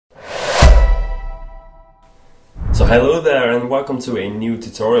So hello there and welcome to a new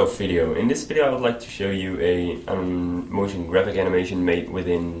tutorial video. In this video I would like to show you a motion graphic animation made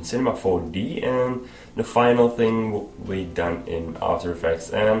within Cinema 4D, and the final thing will be done in After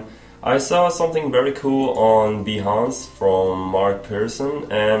Effects. And I saw something very cool on Behance from Mark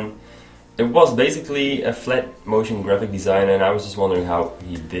Pearson, and it was basically a flat motion graphic design, and I was just wondering how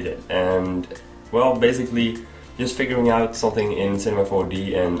he did it. And well, basically just figuring out something in Cinema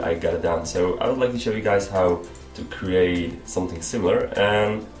 4D and I got it done. So I would like to show you guys how to create something similar,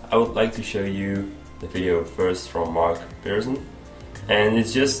 and I would like to show you the video first from Mark Pearson, and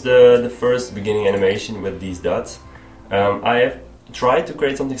it's just the first beginning animation with these dots. I have tried to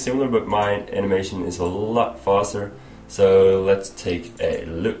create something similar, but my animation is a lot faster, so let's take a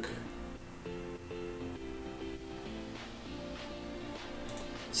look.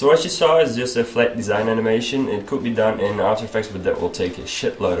 So what you saw is just a flat design animation. It could be done in After Effects, but that will take a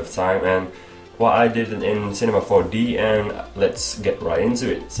shitload of time, and what I did in Cinema 4D, and let's get right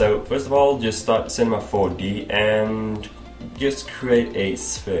into it. So first of all, just start Cinema 4D and just create a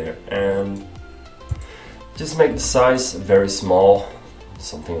sphere, and just make the size very small,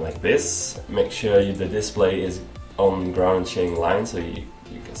 something like this. Make sure the display is on ground shading lines, so you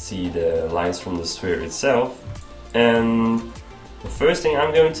can see the lines from the sphere itself. And the first thing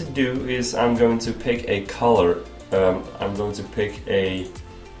I'm going to do is I'm going to pick a color.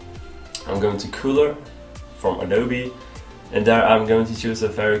 I'm going to Cooler from Adobe, and there I'm going to choose a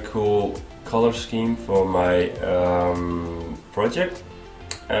very cool color scheme for my project.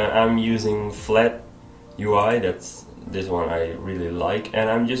 I'm using Flat UI, that's this one I really like, and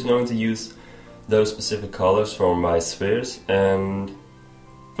I'm just going to use those specific colors for my spheres. And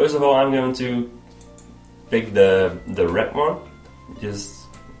first of all, I'm going to pick the red one, just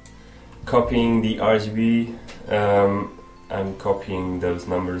copying the RGB. I'm copying those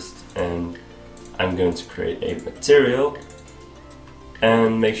numbers, and I'm going to create a material,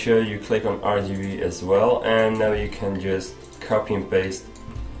 and make sure you click on RGB as well, and now you can just copy and paste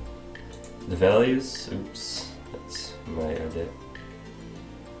the values. Oops, that's my idea.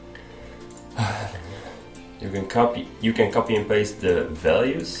 You can copy and paste the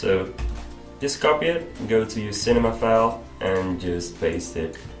values, so just copy it, go to your cinema file and just paste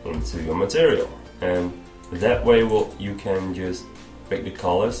it into your material, and that way you can just pick the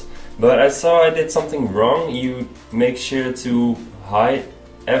colors. But I saw I did something wrong. You make sure to hide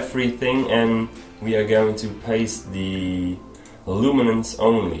everything, and we are going to paste the luminance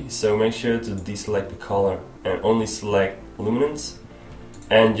only. So make sure to deselect the color and only select luminance,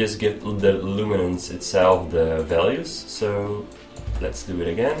 and just give the luminance itself the values. So let's do it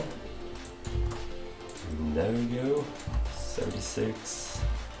again. And there we go, 36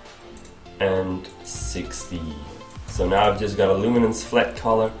 and 60. So now I've just got a luminance flat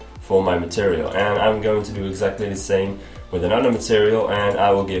color for my material, and I'm going to do exactly the same with another material, and I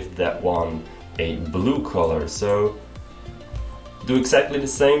will give that one a blue color. So do exactly the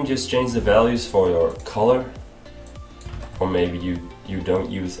same, just change the values for your color, or maybe you don't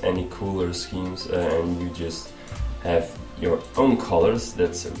use any color schemes and you just have your own colors,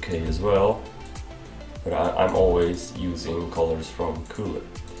 that's okay as well, but I'm always using colors from Cooler.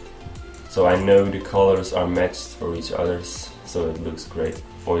 So I know the colors are matched for each other, so it looks great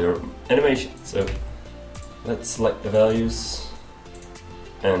for your animation. So let's select the values,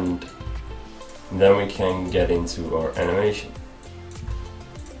 and then we can get into our animation.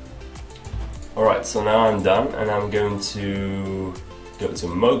 Alright, so now I'm done, and I'm going to go to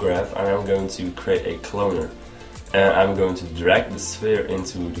MoGraph, and I'm going to create a cloner. And I'm going to drag the sphere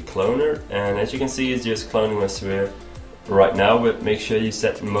into the cloner, and as you can see, it's just cloning my sphere right now, but make sure you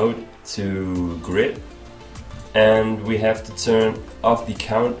set mode to grid, and we have to turn off the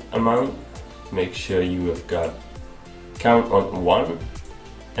count amount. Make sure you have got count on 1,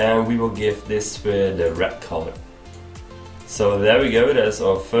 and we will give this sphere the red color. So there we go, that's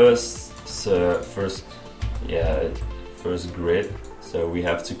our first grid. So we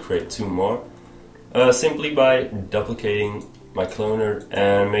have to create 2 more simply by duplicating my cloner,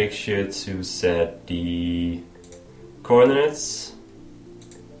 and make sure to set the coordinates.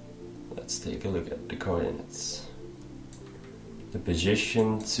 Let's take a look at the coordinates. The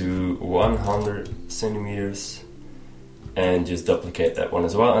position to 100 centimeters, and just duplicate that one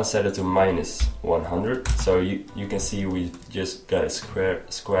as well and set it to -100. So you can see we just got a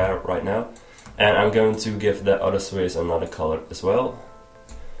square right now, and I'm going to give the other spheres another color as well,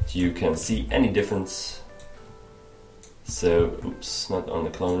 so you can see any difference. So oops, not on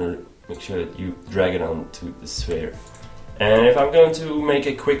the cloner, make sure that you drag it onto the sphere. And if I'm going to make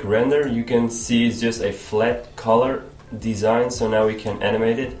a quick render, you can see it's just a flat color design. So now we can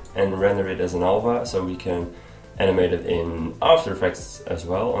animate it and render it as an alpha, so we can animate it in After Effects as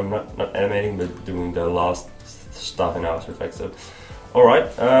well. I'm not animating, but doing the last stuff in After Effects. So, alright,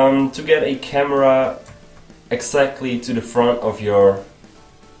 to get a camera exactly to the front of your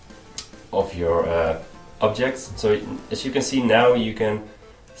objects. So as you can see now, you can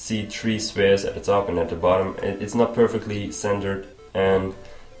see 3 spheres at the top and at the bottom. It's not perfectly centered, and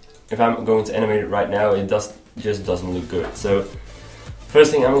if I'm going to animate it right now, it just doesn't look good. So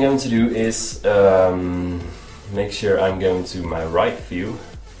first thing I'm going to do is make sure I'm going to my right view,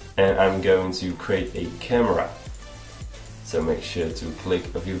 and I'm going to create a camera. So make sure to click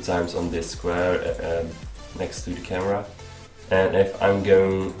a few times on this square next to the camera. And if I'm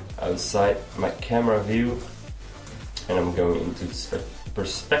going outside my camera view and I'm going into the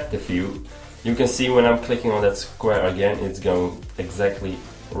perspective view, you can see when I'm clicking on that square again, it's going exactly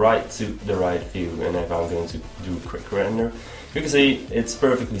right to the right view. And if I'm going to do a quick render, you can see it's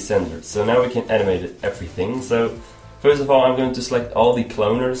perfectly centered. So now we can animate everything. So first of all, I'm going to select all the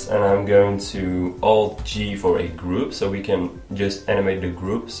cloners and I'm going to Alt G for a group, so we can just animate the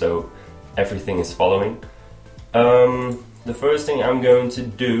group so everything is following. The first thing I'm going to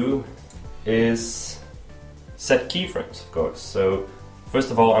do is set keyframes, of course. So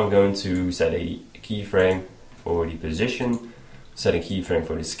first of all, I'm going to set a keyframe for the position, set a keyframe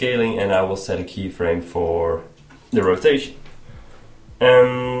for the scaling, and I will set a keyframe for the rotation.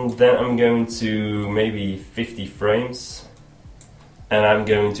 And then I'm going to maybe 50 frames, and I'm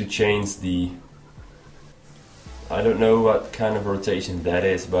going to change the, I don't know what kind of rotation that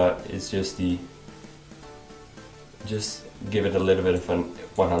is, but it's just give it a little bit of a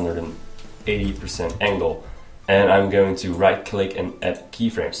 180% angle. And I'm going to right click and add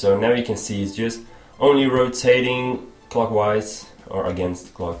keyframes. So now you can see it's just only rotating clockwise or against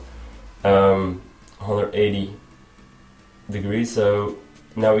the clock 180 degrees. So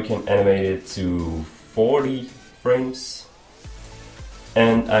now we can animate it to 40 frames.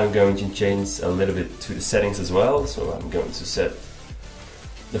 And I'm going to change a little bit to the settings as well. So I'm going to set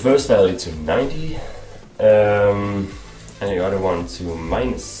the first value to 90. And the other one to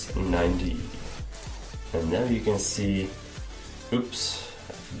 -90. And now you can see, oops,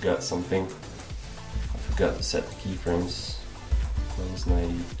 I forgot something. I forgot to set the keyframes.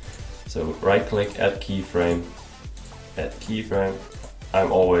 -90. So right click, add keyframe, add keyframe.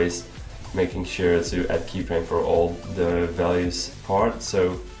 I'm always making sure to add keyframe for all the values part,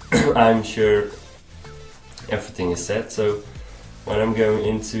 so I'm sure everything is set. So when I'm going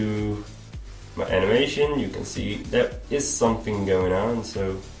into my animation, you can see there is something going on.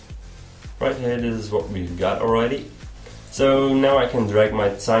 So right here, this is what we've got already. So now I can drag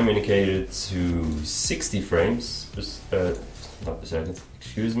my time indicator to 60 frames, not per second,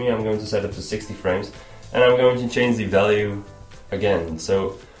 excuse me. I'm going to set it to 60 frames, and I'm going to change the value again.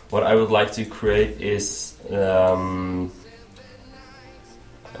 So what I would like to create is,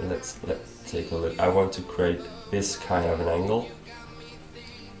 let's take a look. I want to create this kind of an angle.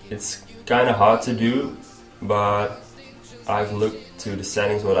 It's kind of hard to do, but I've looked to the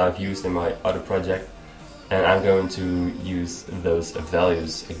settings what I've used in my other project, and I'm going to use those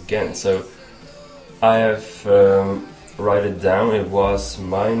values again. So I have write it down. It was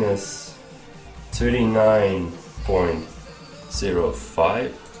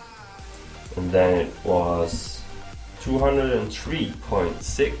 -39.05, and then it was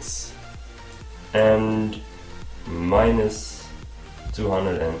 203.6 and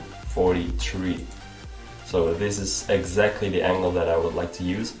 -243. So this is exactly the angle that I would like to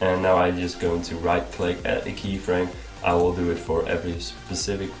use. And now I'm just going to right click, add a keyframe. I will do it for every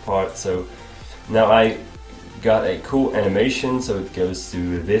specific part. So now I got a cool animation, so it goes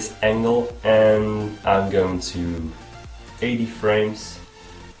to this angle, and I'm going to 80 frames,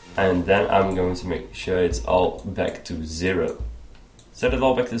 and then I'm going to make sure it's all back to 0. Set it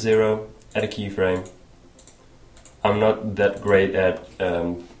all back to 0, add a keyframe. I'm not that great at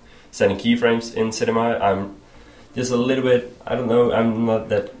setting keyframes in cinema. I'm just a little bit, I don't know, I'm not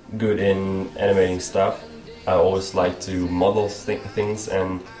that good in animating stuff. I always like to model things,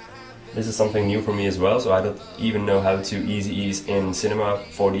 and this is something new for me as well, so I don't even know how to easy ease in Cinema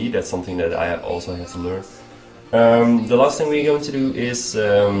 4D. That's something that I also have to learn. The last thing we're going to do is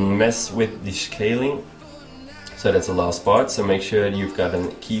mess with the scaling. So that's the last part, so make sure you've got a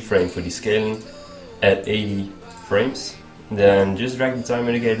keyframe for the scaling at 80 frames. Then just drag the time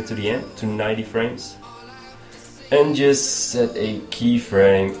indicator to the end, to 90 frames. And just set a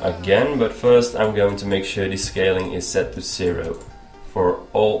keyframe again, but first I'm going to make sure the scaling is set to 0 for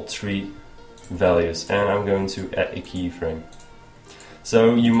all 3 values, and I'm going to add a keyframe.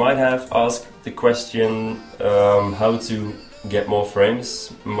 So you might have asked the question how to get more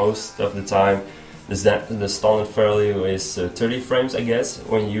frames. Most of the time The standard value is 30 frames, I guess,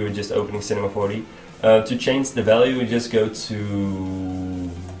 when you're just opening Cinema 4D. To change the value, you just go to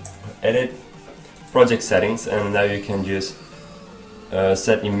Edit, Project Settings, and now you can just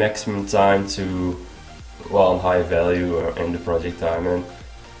set the maximum time to, well, high value or in the project time. And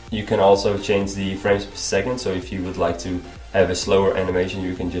you can also change the frames per second, so if you would like to have a slower animation,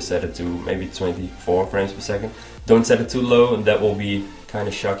 you can just set it to maybe 24 frames per second. Don't set it too low, and that will be kind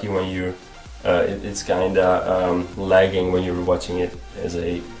of shocky when you're it's kind of lagging when you're watching it as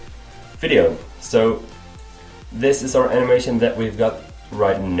a video. So this is our animation that we've got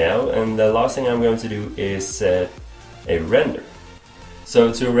right now, and the last thing I'm going to do is set a render.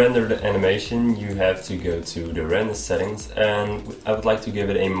 So to render the animation, you have to go to the render settings, and I would like to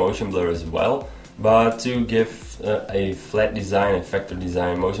give it a motion blur as well. But to give a flat design, a vector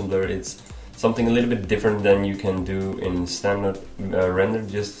design motion blur, it's something a little bit different than you can do in standard render.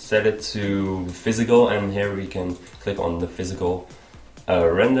 Just set it to physical, and here we can click on the physical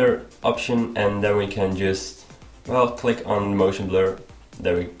render option, and then we can just, well, click on motion blur.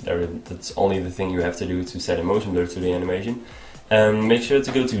 That's only the thing you have to do to set a motion blur to the animation. And make sure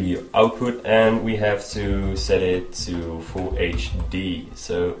to go to the output, and we have to set it to full HD.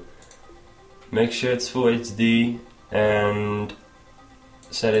 So make sure it's full HD and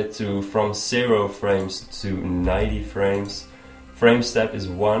set it to from 0 frames to 90 frames. Frame step is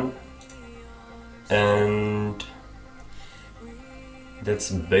 1, and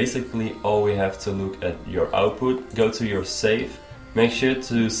that's basically all we have to look at your output. Go to your save, make sure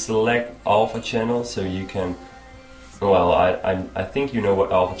to select alpha channel so you can, well, I think you know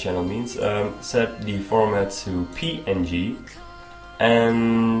what alpha channel means. Set the format to PNG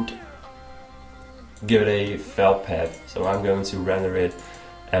and give it a file path. So I'm going to render it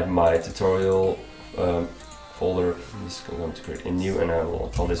at my tutorial folder. I'm just going to create a new, and I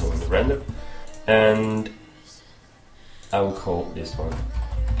will call this one render, and I will call this one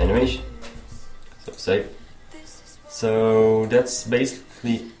animation. So save. So that's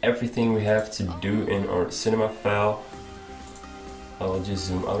basically everything we have to do in our cinema file. I will just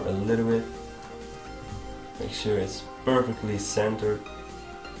zoom out a little bit, make sure it's perfectly centered.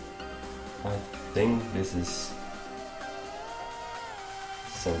 I think this is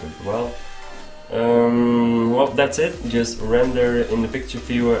centered well. Well, that's it. Just render in the picture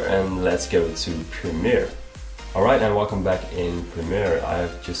viewer, and let's go to Premiere. Alright, and welcome back in Premiere.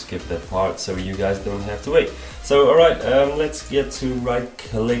 I've just skipped that part so you guys don't have to wait. So alright, let's get to right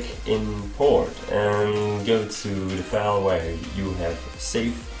click import and go to the file where you have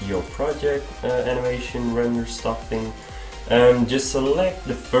saved your project, animation, render, stock thing. Just select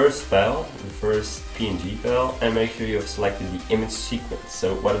the first file, the first PNG file, and make sure you have selected the image sequence.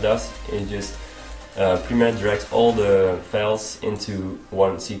 So what it does is just Premiere drags all the files into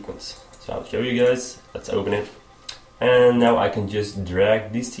one sequence. So I'll show you guys. Let's open it. And now I can just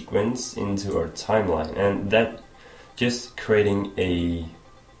drag this sequence into our timeline, and that just creating a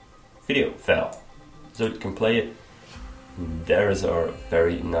video file. So you can play it. There is our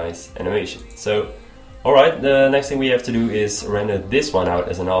very nice animation. So alright, the next thing we have to do is render this one out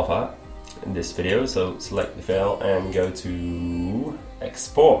as an alpha in this video. So select the file and go to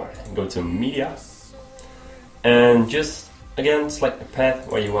export, go to media, and just again select the path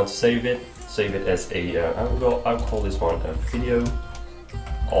where you want to save it. Save it as a, I'll call this one a video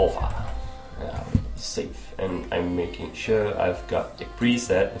alpha. Save, and I'm making sure I've got the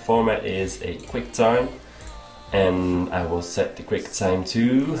preset. The format is a QuickTime, and I will set the QuickTime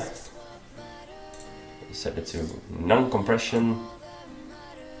to, set it to non-compression,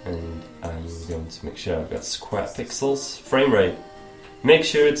 and I'm going to make sure I've got square pixels. Frame rate, make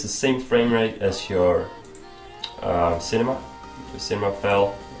sure it's the same frame rate as your cinema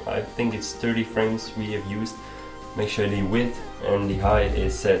file. I think it's 30 frames we have used. Make sure the width and the height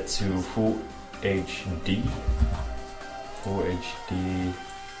is set to full HD. Full HD.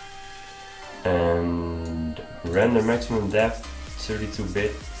 And render maximum depth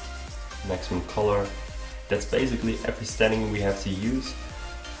 32-bit. Maximum color. That's basically every setting we have to use.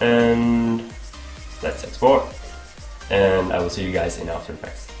 And let's export. And I will see you guys in After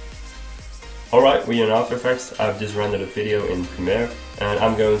Effects. Alright, we're in After Effects. I've just rendered a video in Premiere, and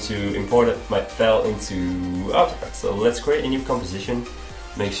I'm going to import my file into After Effects. So let's create a new composition.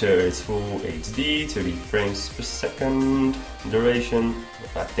 Make sure it's full HD, 30 frames per second, duration.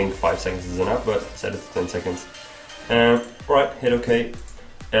 I think 5 seconds is enough, but set it to 10 seconds. And right, hit OK.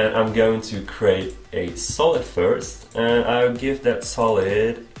 And I'm going to create a solid first, and I'll give that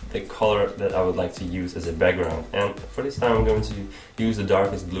solid the color that I would like to use as a background. And for this time I'm going to use the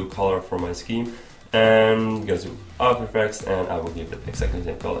darkest blue color for my scheme. and go to After Effects, and I will give it exactly the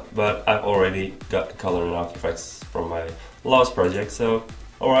same color. But I've already got the color in After Effects from my last project, so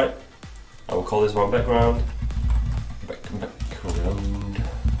alright, I will call this one background. Background.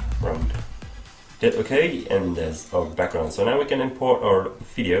 Hit OK, and there's our background. So now we can import our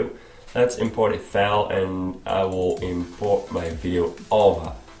video. Let's import a file, and I will import my video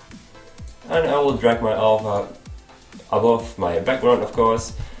alpha. And I will drag my alpha above my background, of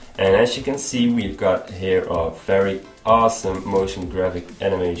course. And as you can see, we've got here a very awesome motion graphic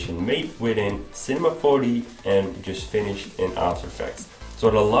animation made within Cinema 4D and just finished in After Effects. So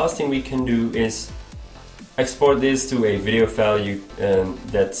the last thing we can do is export this to a video file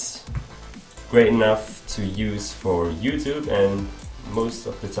that's great enough to use for YouTube, and most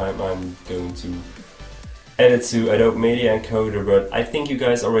of the time I'm going to edit to Adobe Media Encoder, but I think you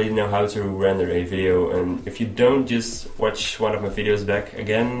guys already know how to render a video, and if you don't, just watch one of my videos back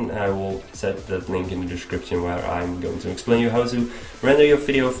again. I will set that link in the description where I'm going to explain you how to render your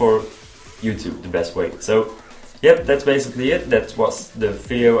video for YouTube the best way. So yep, that's basically it. That was the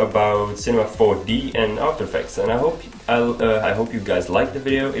video about Cinema 4D and After Effects, and I hope you guys liked the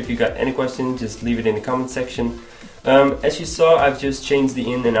video. If you got any questions, just leave it in the comment section. As you saw, I've just changed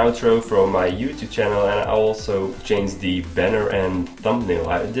the in and outro from my YouTube channel, and I also changed the banner and thumbnail.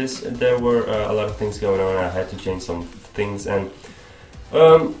 There were a lot of things going on. I had to change some things, and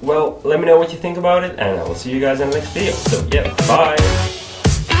well, let me know what you think about it, and I will see you guys in the next video. So yeah, bye!